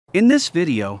In this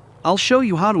video, I'll show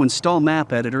you how to install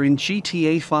Map Editor in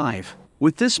GTA 5.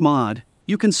 With this mod,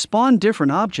 you can spawn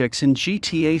different objects in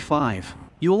GTA 5.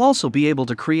 You will also be able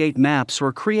to create maps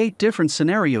or create different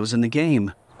scenarios in the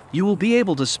game. You will be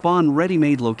able to spawn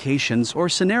ready-made locations or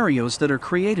scenarios that are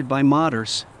created by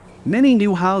modders. Many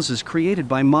new houses created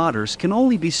by modders can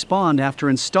only be spawned after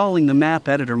installing the Map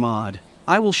Editor mod.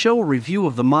 I will show a review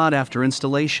of the mod after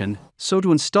installation, so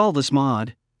to install this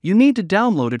mod, you need to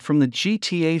download it from the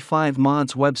GTA 5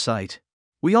 mods website.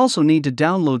 We also need to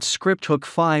download ScriptHook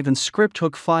 5 and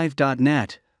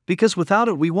ScriptHook5.net, because without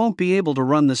it we won't be able to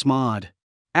run this mod.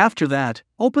 After that,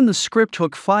 open the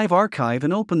ScriptHook 5 archive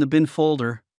and open the bin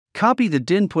folder. Copy the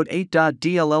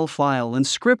dinput8.dll file and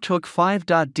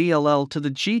ScriptHook5.dll to the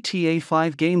GTA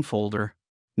 5 game folder.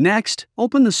 Next,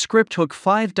 open the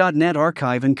ScriptHook5.net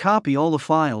archive and copy all the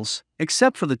files,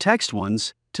 except for the text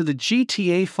ones, to the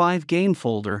GTA 5 game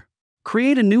folder.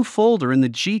 Create a new folder in the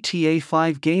GTA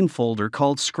 5 game folder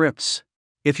called Scripts.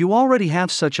 If you already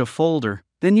have such a folder,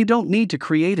 then you don't need to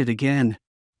create it again.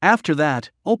 After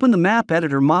that, open the Map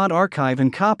Editor mod archive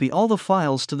and copy all the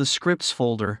files to the Scripts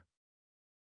folder.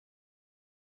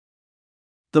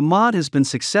 The mod has been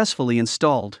successfully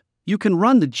installed. You can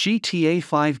run the GTA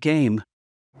 5 game.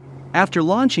 After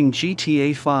launching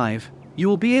GTA 5, you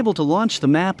will be able to launch the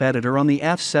Map Editor on the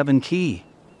F7 key.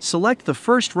 Select the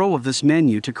first row of this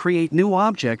menu to create new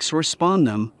objects or spawn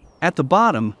them. At the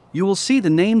bottom, you will see the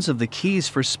names of the keys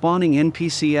for spawning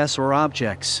NPCs or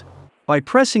objects. By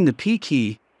pressing the P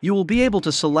key, you will be able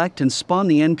to select and spawn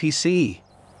the NPC.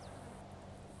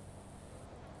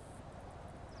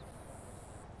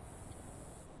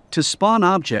 To spawn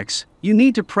objects, you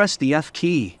need to press the F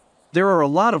key. There are a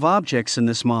lot of objects in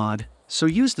this mod, so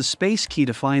use the space key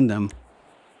to find them.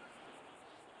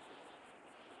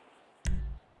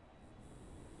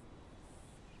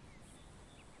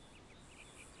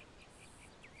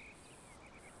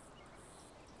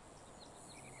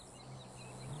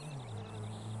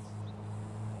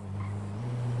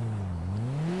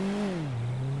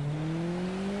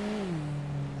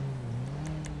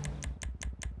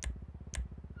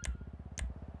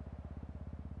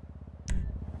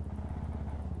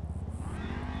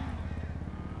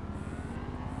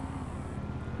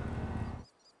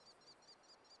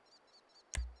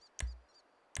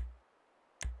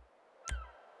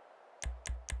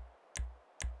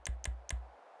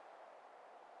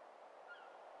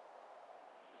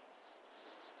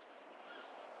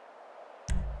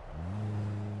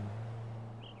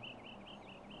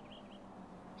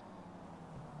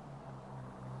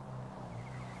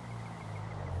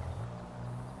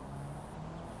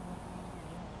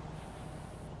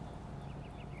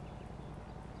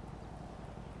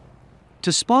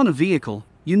 To spawn a vehicle,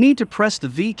 you need to press the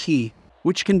V key,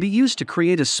 which can be used to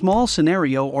create a small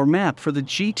scenario or map for the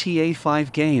GTA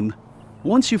 5 game.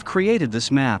 Once you've created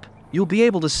this map, you'll be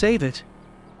able to save it.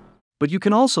 But you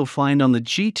can also find on the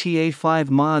GTA 5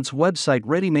 mods website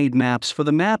ready-made maps for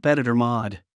the Map Editor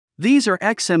mod. These are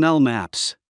XML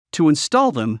maps. To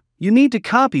install them, you need to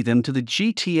copy them to the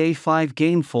GTA 5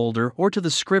 game folder or to the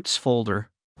Scripts folder.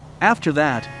 After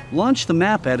that, launch the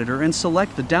Map Editor and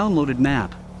select the downloaded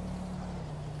map.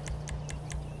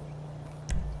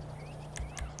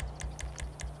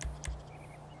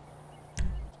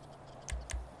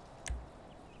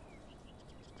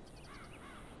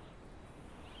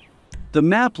 The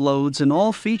map loads and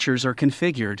all features are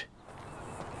configured.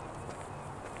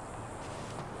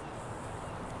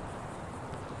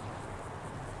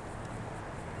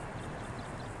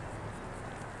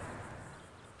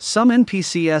 Some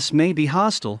NPCs may be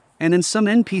hostile, and in some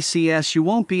NPCs you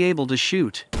won't be able to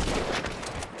shoot.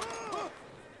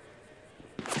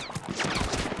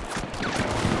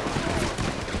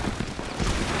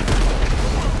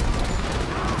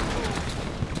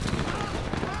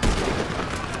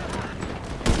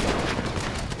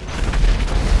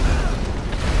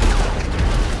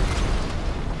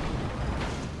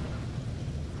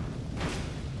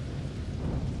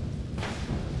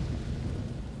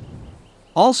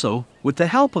 Also, with the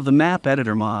help of the Map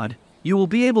Editor mod, you will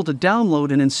be able to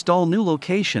download and install new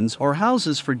locations or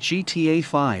houses for GTA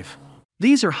 5.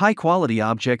 These are high-quality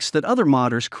objects that other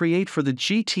modders create for the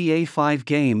GTA 5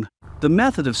 game. The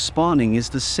method of spawning is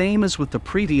the same as with the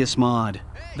previous mod.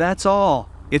 That's all.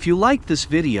 If you liked this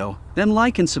video, then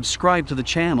like and subscribe to the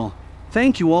channel.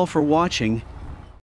 Thank you all for watching.